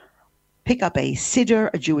pick up a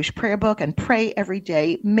siddur, a Jewish prayer book, and pray every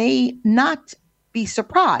day may not be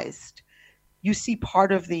surprised. You see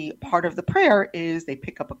part of the prayer is they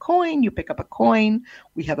pick up a coin, you pick up a coin.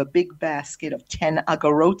 We have a big basket of 10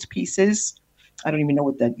 agorot pieces. I don't even know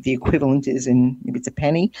what the equivalent is in, maybe it's a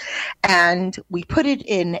penny. And we put it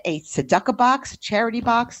in a tzedakah box, a charity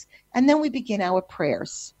box, and then we begin our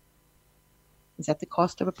prayers. Is that the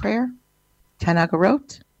cost of a prayer? 10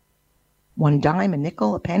 agorot? 1 dime, a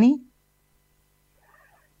nickel, a penny?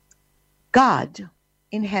 God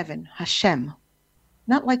in heaven, Hashem,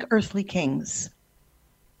 not like earthly kings.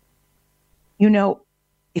 You know,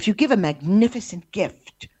 if you give a magnificent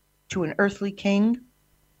gift to an earthly king,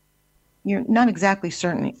 you're not exactly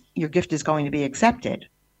certain your gift is going to be accepted.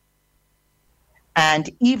 And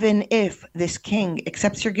even if this king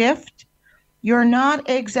accepts your gift, you're not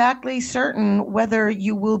exactly certain whether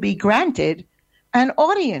you will be granted an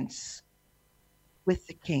audience with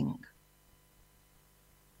the king.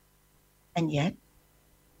 And yet,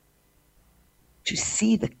 to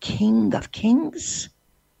see the King of Kings,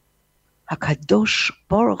 HaKadosh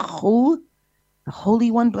Baruch Hu, the Holy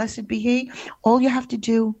One, blessed be He, all you have to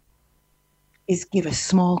do is give a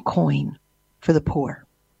small coin for the poor,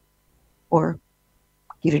 or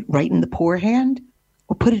give it right in the poor hand,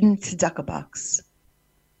 or put it in the tzedakah box.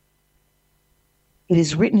 It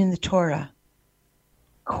is written in the Torah,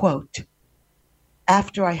 quote,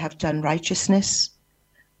 "After I have done righteousness,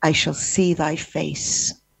 I shall see thy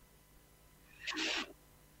face."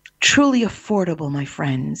 Truly affordable, my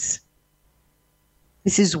friends.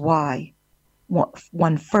 This is why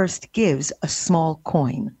one first gives a small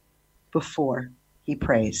coin before he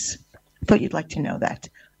prays. I thought you'd like to know that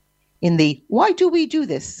in the "Why do we do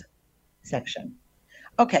this?" section.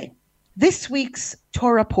 Okay, this week's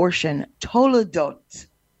Torah portion, Toledot,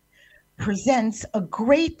 presents a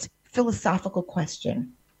great philosophical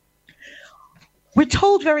question. We're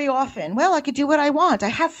told very often, well, I could do what I want. I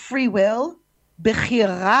have free will.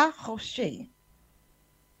 Bechira choshi.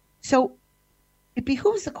 So it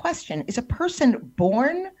behooves the question, is a person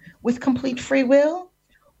born with complete free will?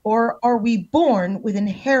 Or are we born with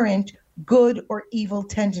inherent good or evil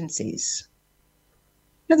tendencies?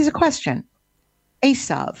 Now, there's a question.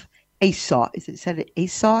 Esau, is it said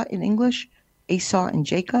Esau in English? Esau and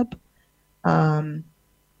Jacob? Isaac,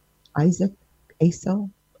 Esau?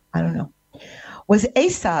 I don't know. Was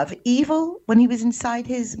Esau evil when he was inside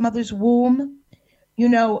his mother's womb? You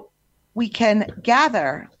know, we can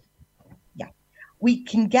gather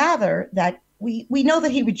that we know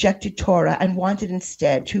that he rejected Torah and wanted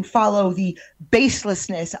instead to follow the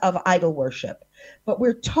baselessness of idol worship. But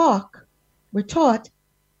we're taught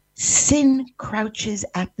sin crouches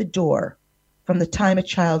at the door from the time a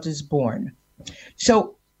child is born.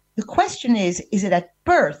 So the question is it at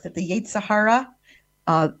birth that the Yetzer Hara,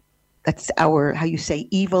 that's our, how you say,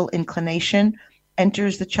 evil inclination,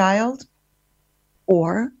 enters the child?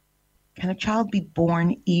 Or can a child be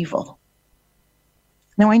born evil?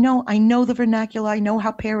 Now, I know the vernacular. I know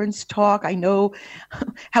how parents talk. I know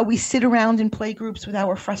how we sit around in play groups with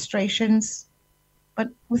our frustrations. But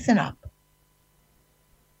listen up.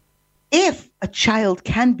 If a child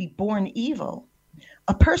can be born evil,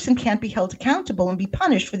 a person can't be held accountable and be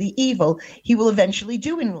punished for the evil he will eventually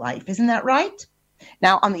do in life. Isn't that right?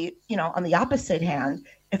 Now, on the opposite hand,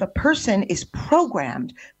 if a person is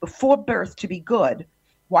programmed before birth to be good,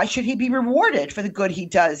 why should he be rewarded for the good he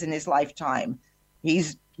does in his lifetime?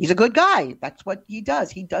 He's a good guy. That's what he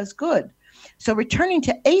does. He does good. So returning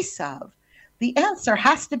to Esav, the answer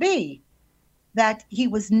has to be that he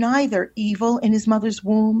was neither evil in his mother's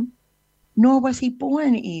womb, nor was he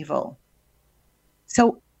born evil.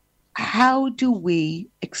 So how do we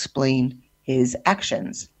explain his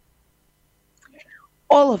actions?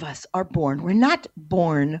 All of us are born. We're not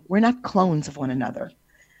clones of one another.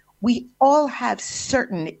 We all have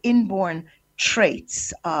certain inborn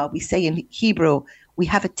traits. We say in Hebrew, we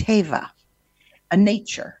have a teva, a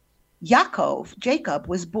nature. Jacob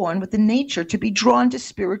was born with the nature to be drawn to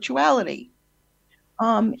spirituality.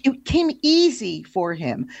 It came easy for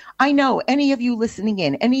him. I know any of you listening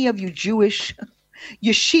in, any of you Jewish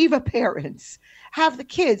yeshiva parents have the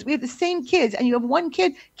kids. We have the same kids, and you have one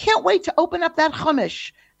kid, can't wait to open up that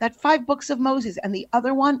Chumash, that 5 books of Moses, and the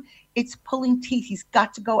other one, it's pulling teeth. He's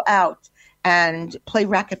got to go out and play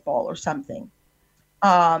racquetball or something.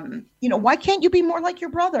 Why can't you be more like your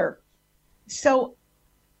brother? So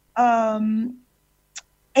Esav,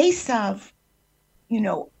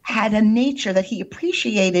 had a nature that he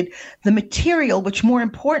appreciated the material, which more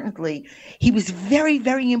importantly, he was very,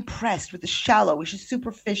 very impressed with the shallow, which is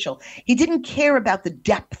superficial. He didn't care about the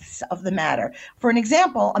depths of the matter. For an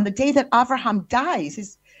example, on the day that Avraham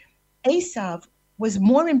dies, Esav was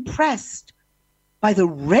more impressed by the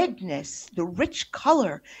redness, the rich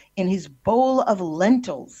color in his bowl of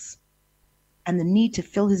lentils and the need to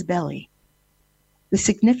fill his belly. The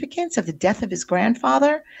significance of the death of his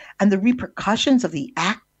grandfather and the repercussions of the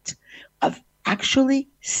act of actually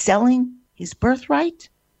selling his birthright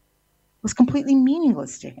was completely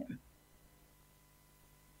meaningless to him.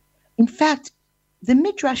 In fact, the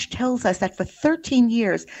Midrash tells us that for 13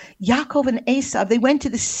 years, Yaakov and Esav, they went to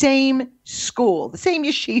the same school, the same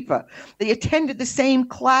yeshiva. They attended the same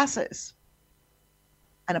classes.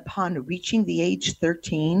 And upon reaching the age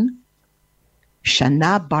 13,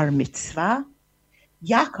 Shana Bar Mitzvah,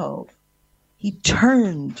 Yaakov, he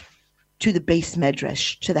turned to the Beis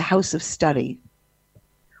Medrash, to the house of study,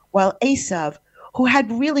 while Esav, who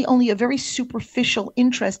had really only a very superficial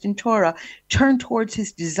interest in Torah, turned towards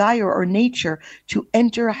his desire or nature to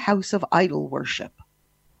enter a house of idol worship.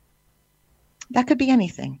 That could be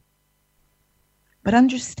anything. But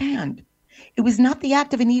understand, it was not the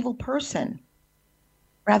act of an evil person.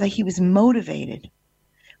 Rather, he was motivated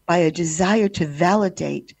by a desire to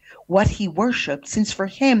validate what he worshipped, since for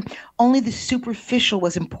him, only the superficial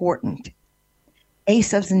was important.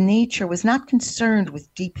 Esav's nature was not concerned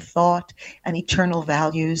with deep thought and eternal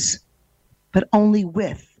values, but only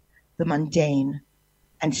with the mundane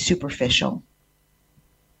and superficial.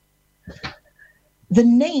 The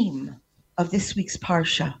name of this week's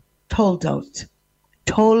Parsha, Toldot,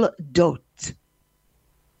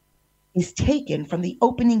 is taken from the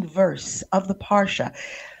opening verse of the Parsha.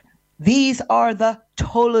 These are the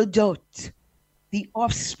Toledot, the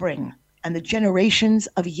offspring and the generations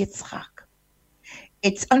of Yitzchak.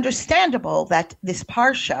 It's understandable that this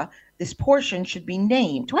Parsha, this portion, should be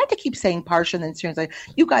named. Do I have to keep saying Parsha and then translate?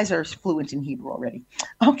 You guys are fluent in Hebrew already.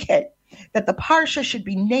 Okay. That the Parsha should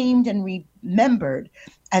be named and remembered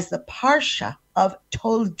as the Parsha of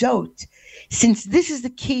Toldot, since this is the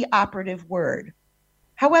key operative word.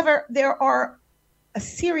 However, there are a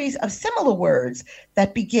series of similar words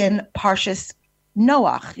that begin Parshas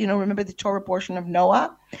Noach. Remember the Torah portion of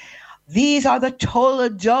Noah? These are the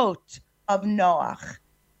Toledot of Noach.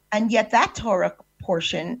 And yet that Torah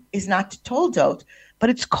portion is not Toldot, but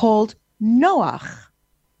it's called Noach.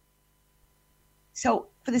 So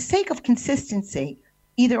for the sake of consistency,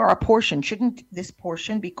 either shouldn't this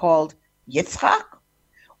portion be called Yitzchak,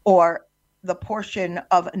 or the portion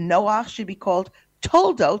of Noach should be called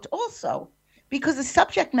Toldot also, because the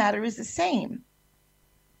subject matter is the same.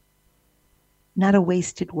 Not a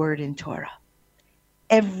wasted word in Torah.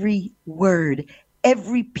 Every word,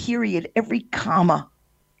 every period, every comma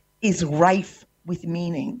is rife with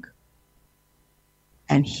meaning.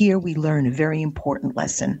 And here we learn a very important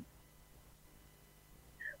lesson.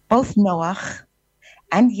 Both Noach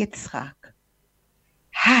and Yitzchak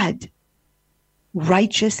had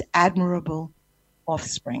righteous, admirable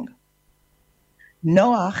offspring.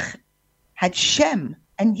 Noach had Shem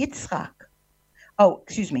and Yitzchak, Oh,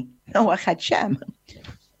 excuse me. Noach had Shem.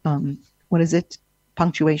 What is it?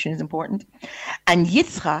 Punctuation is important. And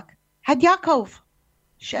Yitzchak had Yaakov.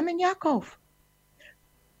 Shem and Yaakov.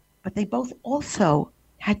 But they both also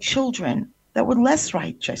had children that were less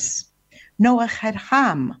righteous. Noach had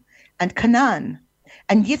Ham and Canaan,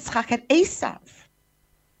 and Yitzchak had Esav.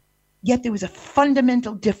 Yet there was a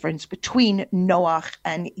fundamental difference between Noach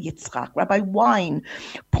and Yitzchak. Rabbi Wein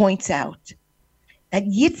points out that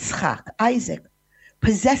Yitzchak, Isaac,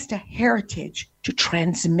 possessed a heritage to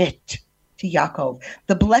transmit to Yaakov.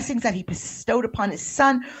 The blessings that he bestowed upon his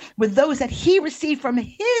son were those that he received from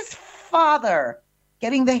his father.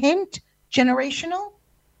 Getting the hint? Generational?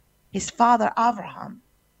 His father, Avraham.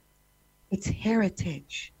 It's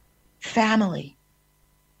heritage, family,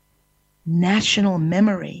 national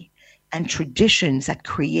memory, and traditions that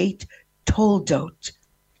create toldot,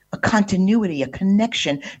 a continuity, a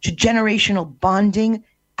connection to generational bonding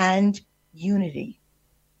and unity.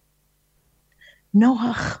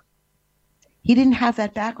 Noach, he didn't have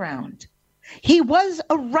that background. He was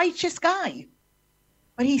a righteous guy,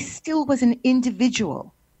 but he still was an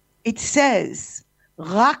individual. It says,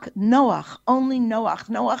 Rak Noach, only Noach,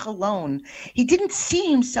 Noach alone. He didn't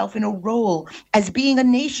see himself in a role as being a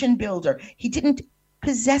nation builder. He didn't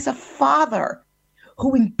possess a father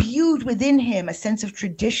who imbued within him a sense of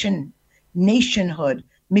tradition, nationhood,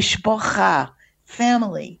 mishpocha,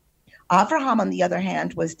 family. Avraham, on the other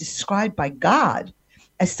hand, was described by God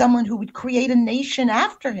as someone who would create a nation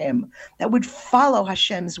after him that would follow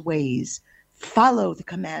Hashem's ways, follow the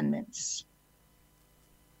commandments.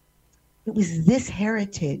 It was this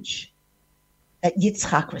heritage that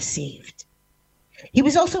Yitzchak received. He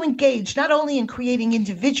was also engaged not only in creating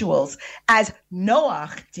individuals, as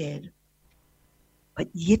Noach did,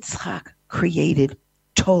 but Yitzchak created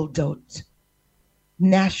toldot,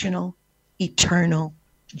 national, eternal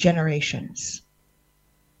generations.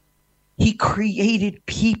 He created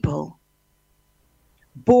people,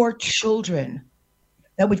 bore children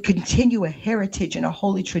that would continue a heritage and a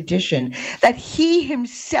holy tradition that he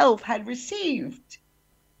himself had received.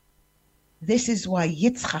 This is why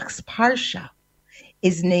Yitzchak's Parsha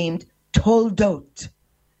is named Toldot,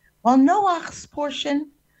 while Noach's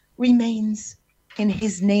portion remains in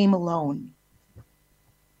his name alone.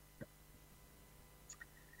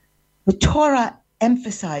 The Torah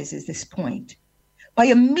emphasizes this point by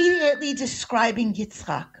immediately describing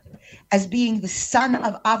Yitzchak as being the son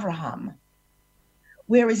of Avraham,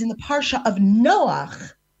 whereas in the Parsha of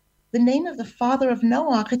Noach, the name of the father of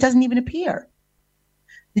Noach, it doesn't even appear.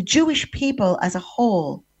 The Jewish people as a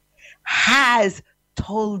whole has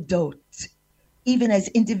toldot, even as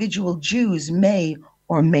individual Jews may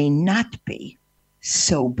or may not be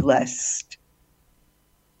so blessed.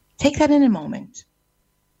 Take that in a moment.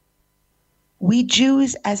 We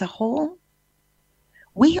Jews as a whole,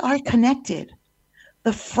 we are connected.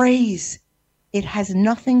 The phrase, "it has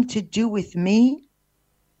nothing to do with me,"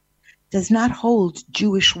 does not hold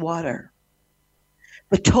Jewish water.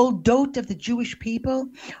 The toldot of the Jewish people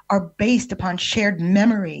are based upon shared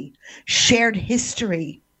memory, shared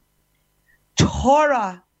history,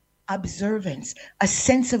 Torah observance, a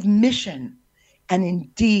sense of mission, and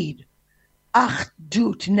indeed,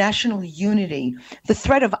 achdut, national unity, the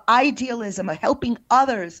thread of idealism, of helping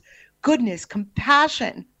others, goodness,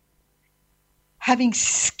 compassion, having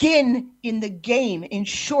skin in the game. In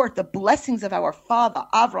short, the blessings of our father,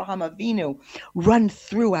 Avraham Avinu, run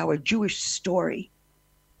through our Jewish story.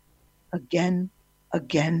 Again,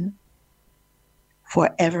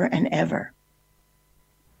 forever and ever.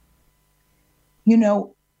 You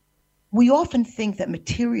know, we often think that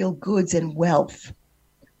material goods and wealth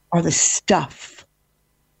are the stuff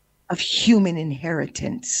of human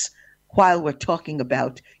inheritance, while we're talking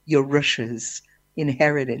about Yerusha's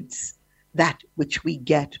inheritance, that which we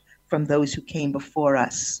get from those who came before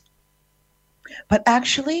us. But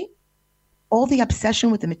actually, all the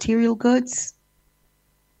obsession with the material goods,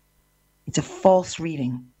 it's a false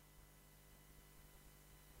reading.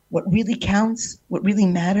 What really counts, what really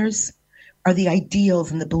matters, are the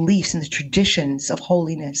ideals and the beliefs and the traditions of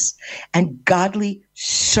holiness and godly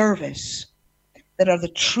service that are the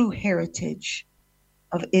true heritage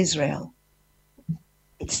of Israel.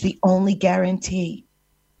 It's the only guarantee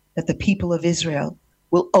that the people of Israel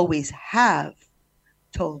will always have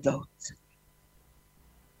toldot.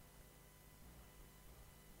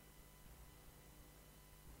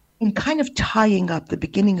 In kind of tying up the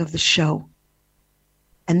beginning of the show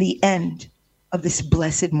and the end of this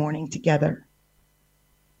blessed morning together,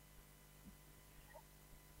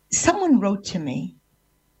 someone wrote to me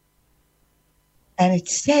and it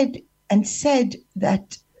said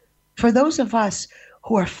that for those of us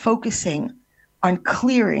who are focusing on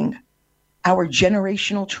clearing our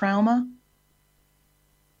generational trauma,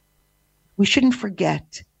 we shouldn't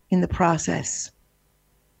forget in the process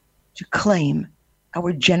to claim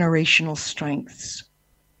our generational strengths.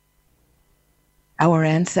 Our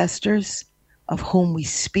ancestors, of whom we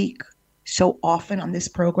speak so often on this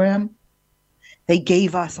program, they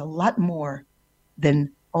gave us a lot more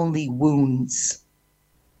than only wounds.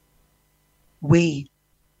 We,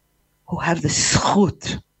 who have the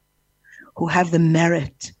zchut, who have the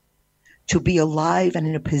merit to be alive and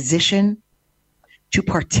in a position to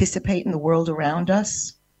participate in the world around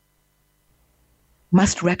us,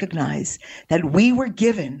 must recognize that we were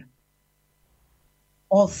given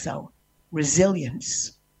also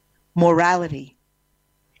resilience, morality,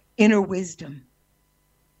 inner wisdom,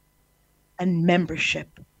 and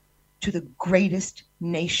membership to the greatest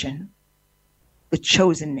nation, the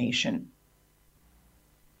chosen nation.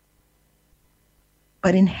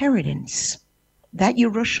 But inheritance, that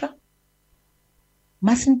Yerusha,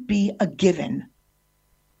 mustn't be a given.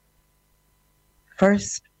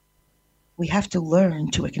 First, we have to learn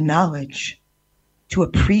to acknowledge, to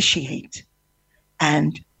appreciate,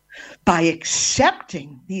 and by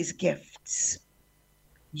accepting these gifts,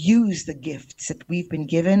 use the gifts that we've been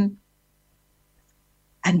given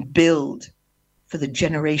and build for the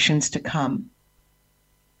generations to come.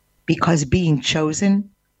 Because being chosen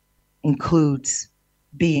includes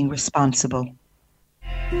being responsible.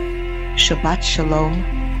 Shabbat Shalom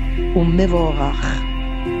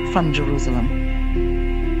u'mivorach from Jerusalem.